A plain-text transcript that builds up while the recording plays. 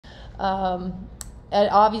It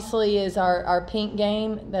obviously is our pink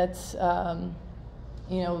game. That's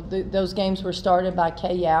you know, those games were started by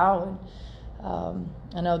Kay Yow, and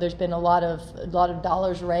I know there's been a lot of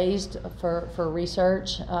dollars raised for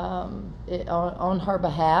research on her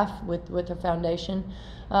behalf with her foundation,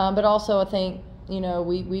 but also I think, you know,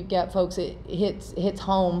 we've got folks, it hits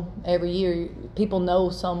home every year. People know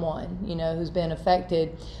someone, you know, who's been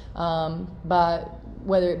affected by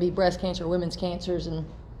whether it be breast cancer or women's cancers, and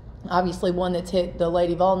obviously one that's hit the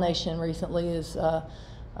Lady Vol Nation recently is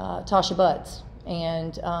Tasha Butts.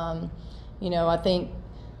 And you know, I think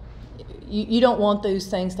you don't want those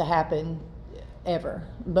things to happen ever,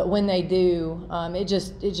 but when they do, it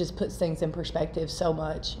just puts things in perspective so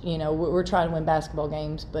much. You know, we're trying to win basketball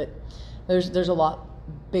games, but there's a lot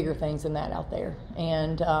bigger things than that out there.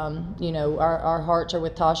 And you know, our hearts are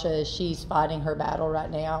with Tasha as she's fighting her battle right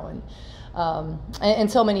now,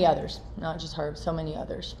 and so many others, not just her, so many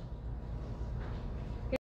others.